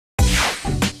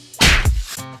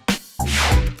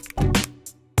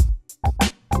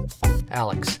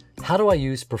Alex, how do I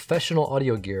use professional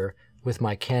audio gear with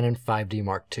my Canon 5D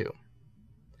Mark II?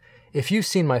 If you've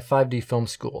seen my 5D film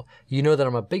school, you know that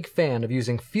I'm a big fan of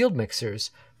using field mixers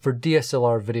for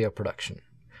DSLR video production.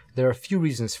 There are a few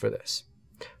reasons for this.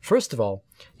 First of all,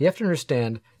 you have to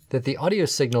understand that the audio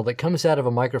signal that comes out of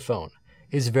a microphone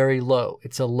is very low.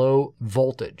 It's a low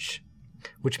voltage,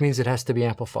 which means it has to be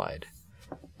amplified.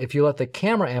 If you let the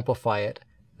camera amplify it,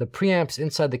 the preamps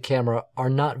inside the camera are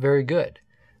not very good.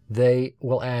 They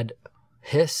will add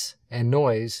hiss and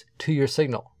noise to your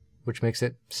signal, which makes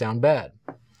it sound bad.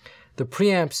 The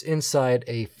preamps inside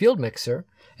a field mixer,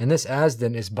 and this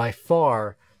Asden is by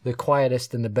far the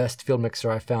quietest and the best field mixer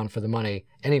I've found for the money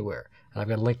anywhere. And I've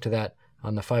got a link to that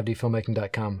on the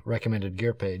 5dfilmmaking.com recommended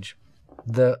gear page.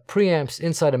 The preamps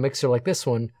inside a mixer like this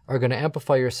one are going to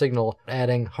amplify your signal,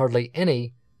 adding hardly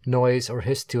any noise or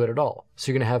hiss to it at all.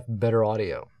 So you're going to have better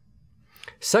audio.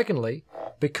 Secondly,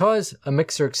 because a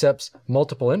mixer accepts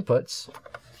multiple inputs,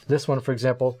 this one, for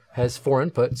example, has 4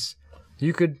 inputs,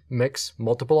 you could mix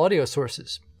multiple audio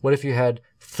sources. What if you had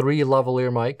 3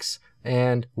 lavalier mics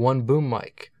and 1 boom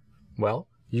mic? Well,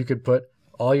 you could put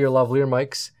all your lavalier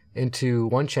mics into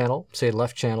one channel, say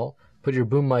left channel, put your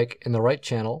boom mic in the right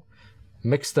channel,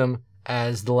 mix them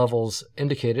as the levels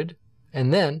indicated,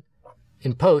 and then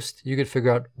in post, you could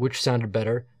figure out which sounded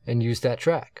better and use that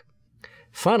track.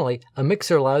 Finally, a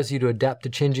mixer allows you to adapt to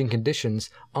changing conditions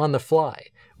on the fly.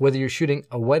 Whether you're shooting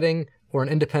a wedding or an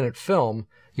independent film,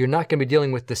 you're not going to be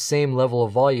dealing with the same level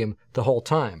of volume the whole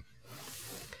time.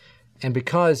 And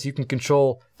because you can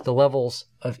control the levels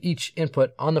of each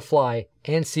input on the fly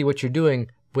and see what you're doing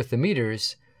with the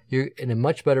meters, you're in a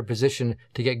much better position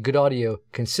to get good audio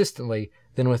consistently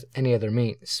than with any other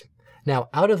means. Now,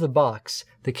 out of the box,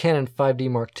 the Canon 5D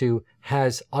Mark II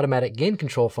has automatic gain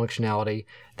control functionality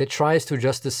that tries to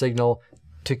adjust the signal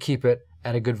to keep it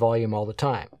at a good volume all the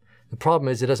time. The problem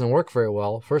is it doesn't work very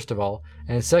well, first of all,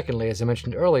 and secondly, as I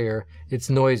mentioned earlier, it's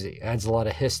noisy, adds a lot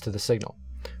of hiss to the signal.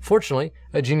 Fortunately,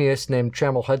 a genius named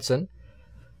Trammell Hudson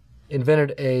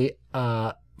invented a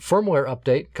firmware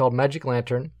update called Magic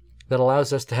Lantern that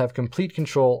allows us to have complete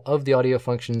control of the audio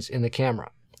functions in the camera.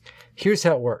 Here's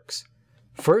how it works.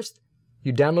 First,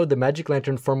 you download the Magic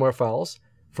Lantern firmware files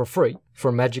for free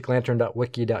from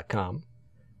magiclantern.wiki.com.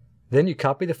 Then you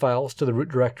copy the files to the root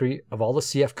directory of all the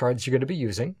CF cards you're going to be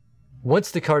using. Once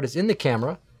the card is in the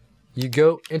camera, you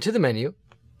go into the menu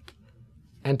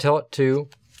and tell it to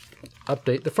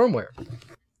update the firmware.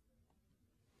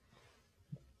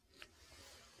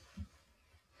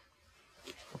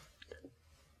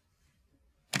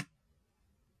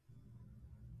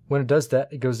 When it does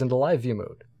that, it goes into live view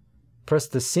mode. Press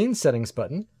the Scene Settings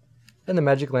button, and the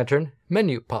Magic Lantern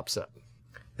menu pops up.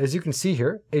 As you can see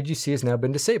here, AGC has now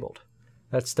been disabled.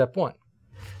 That's step 1.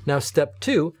 Now step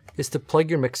 2 is to plug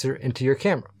your mixer into your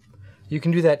camera. You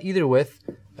can do that either with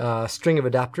a string of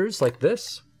adapters like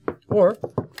this, or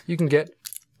you can get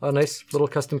a nice little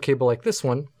custom cable like this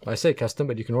one. I say custom,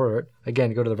 but you can order it.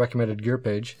 Again, go to the recommended gear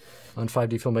page on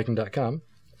 5dfilmmaking.com.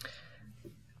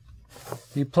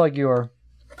 You plug your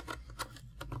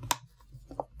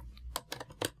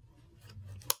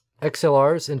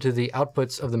XLRs into the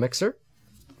outputs of the mixer,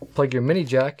 plug your mini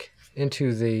jack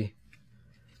into the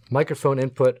microphone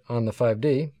input on the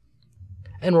 5D,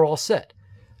 and we're all set.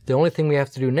 The only thing we have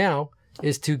to do now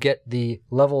is to get the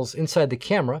levels inside the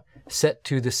camera set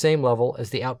to the same level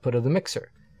as the output of the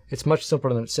mixer. It's much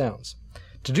simpler than it sounds.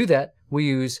 To do that, we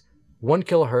use 1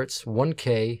 kilohertz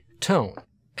 1K tone.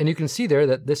 And you can see there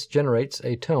that this generates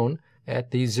a tone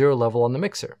at the 0 level on the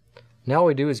mixer. Now all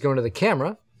we do is go into the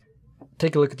camera,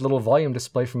 take a look at the little volume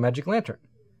display from Magic Lantern.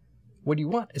 What you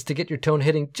want is to get your tone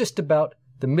hitting just about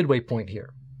the midway point here.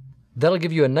 That'll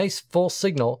give you a nice full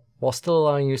signal while still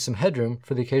allowing you some headroom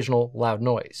for the occasional loud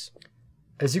noise.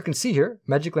 As you can see here,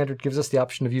 Magic Lantern gives us the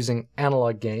option of using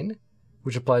analog gain,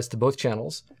 which applies to both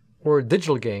channels, or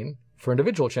digital gain for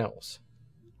individual channels.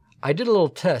 I did a little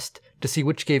test to see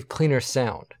which gave cleaner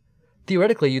sound.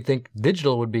 Theoretically, you'd think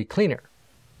digital would be cleaner,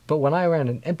 but when I ran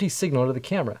an empty signal into the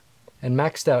camera and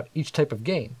maxed out each type of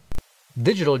gain,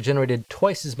 digital generated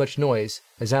twice as much noise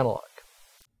as analog.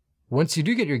 Once you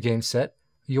do get your gain set,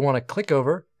 you want to click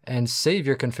over and save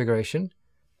your configuration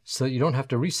so that you don't have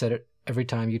to reset it every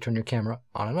time you turn your camera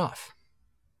on and off.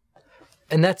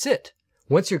 And that's it.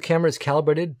 Once your camera is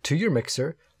calibrated to your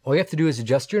mixer, all you have to do is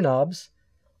adjust your knobs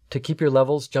to keep your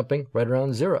levels jumping right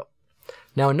around 0.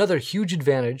 Now, another huge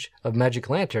advantage of Magic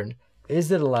Lantern is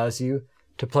that it allows you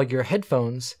to plug your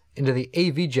headphones into the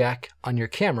AV jack on your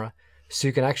camera so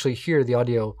you can actually hear the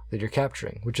audio that you're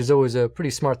capturing, which is always a pretty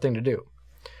smart thing to do.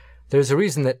 There's a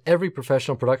reason that every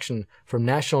professional production, from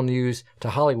national news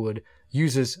to Hollywood,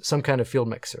 uses some kind of field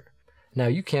mixer. Now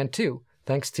you can too,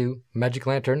 thanks to Magic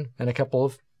Lantern and a couple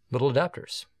of little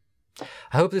adapters.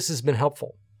 I hope this has been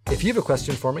helpful. If you have a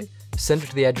question for me, send it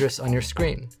to the address on your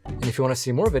screen. And if you want to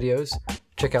see more videos,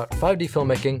 check out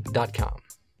 5dfilmmaking.com.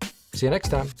 See you next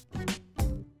time.